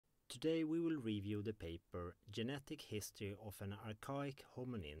Today we will review the paper Genetic History of an Archaic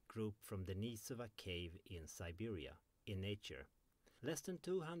Hominin Group from Denisova Cave in Siberia in Nature. Less than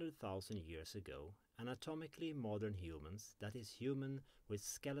 200,000 years ago, anatomically modern humans, that is human with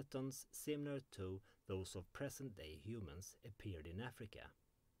skeletons similar to those of present-day humans, appeared in Africa.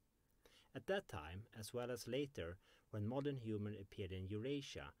 At that time, as well as later, when modern human appeared in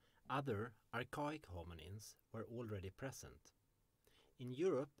Eurasia, other archaic hominins were already present. In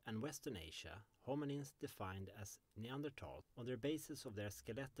Europe and Western Asia, hominins defined as Neanderthals, on the basis of their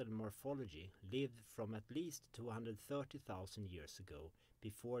skeletal morphology, lived from at least 230,000 years ago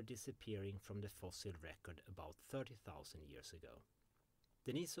before disappearing from the fossil record about 30,000 years ago.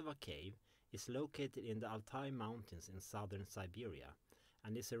 Denisova Cave is located in the Altai Mountains in southern Siberia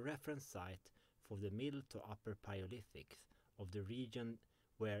and is a reference site for the Middle to Upper Paleolithic of the region,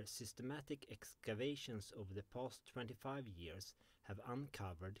 where systematic excavations over the past 25 years have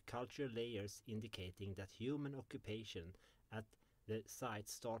uncovered cultural layers indicating that human occupation at the site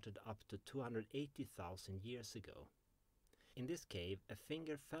started up to 280,000 years ago. In this cave, a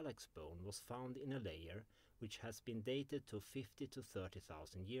finger phalanx bone was found in a layer which has been dated to 50 to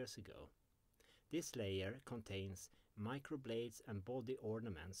 30,000 years ago. This layer contains microblades and body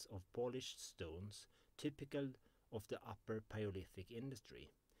ornaments of polished stones typical of the Upper Paleolithic industry,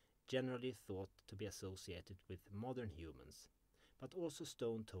 generally thought to be associated with modern humans, but also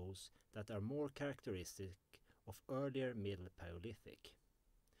stone tools that are more characteristic of earlier Middle Paleolithic.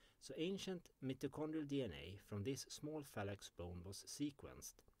 So ancient mitochondrial DNA from this small phalanx bone was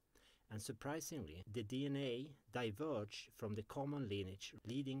sequenced, and surprisingly, the DNA diverged from the common lineage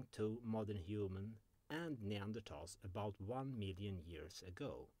leading to modern human and Neanderthals about 1 million years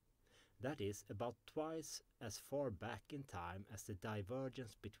ago. That is about twice as far back in time as the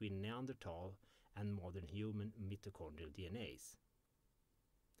divergence between Neanderthal and modern human mitochondrial DNAs.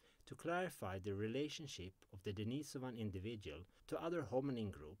 To clarify the relationship of the Denisovan individual to other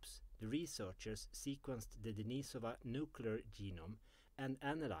hominin groups, the researchers sequenced the Denisova nuclear genome and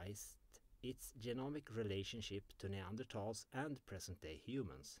analyzed its genomic relationship to Neanderthals and present-day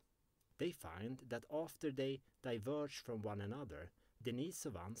humans. They find that after they diverged from one another,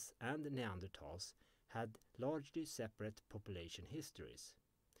 Denisovans and Neanderthals had largely separate population histories.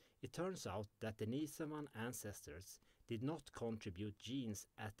 It turns out that Denisovan ancestors did not contribute genes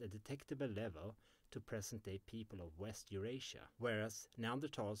at a detectable level to present-day people of West Eurasia, whereas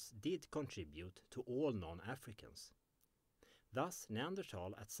Neanderthals did contribute to all non-Africans. Thus,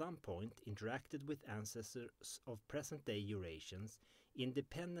 Neanderthal at some point interacted with ancestors of present-day Eurasians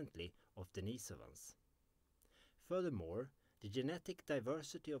independently of Denisovans. Furthermore, the genetic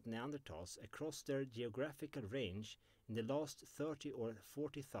diversity of Neanderthals across their geographical range in the last 30 or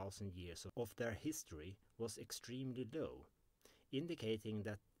 40,000 years of their history was extremely low, indicating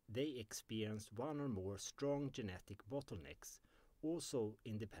that they experienced one or more strong genetic bottlenecks, also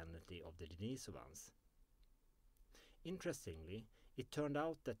independently of the Denisovans. Interestingly, it turned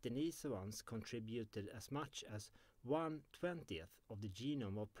out that Denisovans contributed as much as 1/20th of the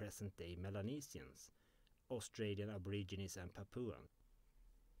genome of present-day Melanesians, Australian Aborigines and Papuans.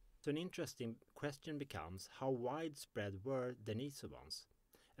 So an interesting question becomes, how widespread were Denisovans?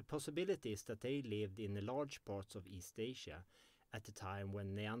 A possibility is that they lived in large parts of East Asia at the time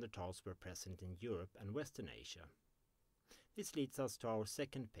when Neanderthals were present in Europe and Western Asia. This leads us to our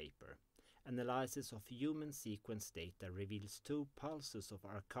second paper. Analysis of human sequence data reveals 2 pulses of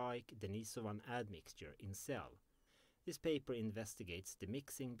archaic Denisovan admixture in cell. This paper investigates the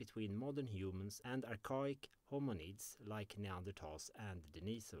mixing between modern humans and archaic hominids like Neanderthals and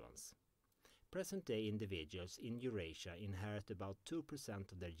Denisovans. Present-day individuals in Eurasia inherit about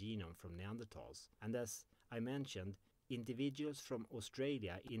 2% of their genome from Neanderthals, and as I mentioned, individuals from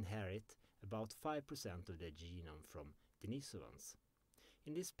Australia inherit about 5% of their genome from Denisovans.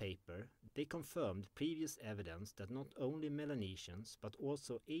 In this paper, they confirmed previous evidence that not only Melanesians but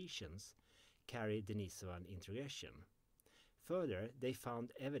also Asians carry Denisovan integration. Further, they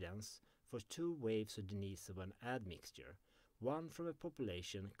found evidence for 2 waves of Denisovan admixture, one from a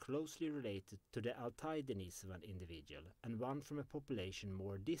population closely related to the Altai Denisovan individual and one from a population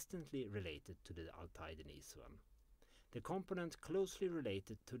more distantly related to the Altai Denisovan. The component closely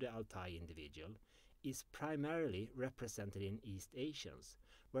related to the Altai individual is primarily represented in East Asians,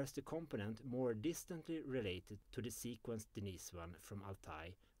 whereas the component more distantly related to the sequenced Denisovan from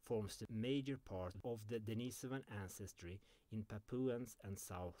Altai forms the major part of the Denisovan ancestry in Papuans and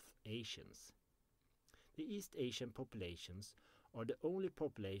South Asians. The East Asian populations are the only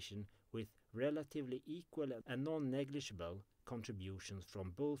population with relatively equal and non-negligible contributions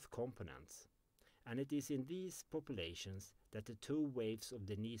from both components, and it is in these populations that the two waves of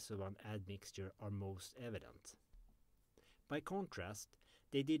Denisovan admixture are most evident. By contrast,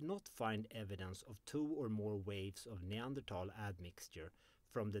 they did not find evidence of two or more waves of Neanderthal admixture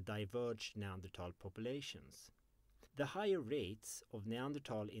from the diverged Neanderthal populations. The higher rates of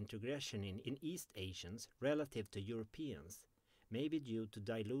Neanderthal integration in East Asians relative to Europeans may be due to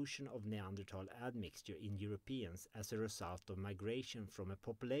dilution of Neanderthal admixture in Europeans as a result of migration from a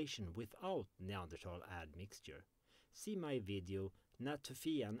population without Neanderthal admixture. See my video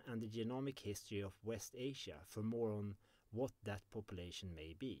Natufian and the Genomic History of West Asia for more on what that population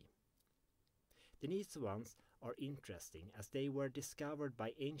may be. Denisovans are interesting as they were discovered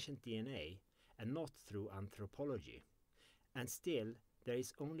by ancient DNA and not through anthropology. And still, there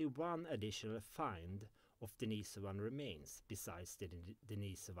is only one additional find of Denisovan remains besides the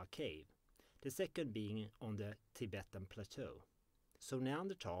Denisova Cave, the second being on the Tibetan plateau. So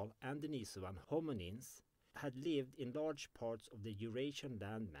Neanderthal and Denisovan hominins had lived in large parts of the Eurasian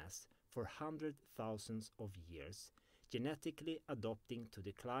landmass for hundreds of thousands of years, genetically adapting to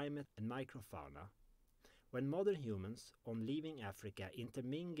the climate and microfauna. When modern humans, on leaving Africa,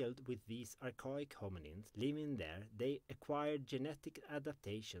 intermingled with these archaic hominins living there, they acquired genetic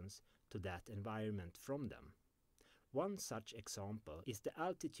adaptations to that environment from them. One such example is the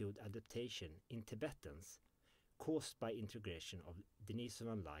altitude adaptation in Tibetans caused by integration of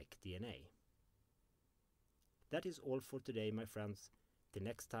Denisovan-like DNA. That is all for today, my friends. Till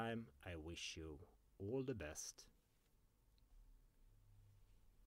next time, I wish you all the best.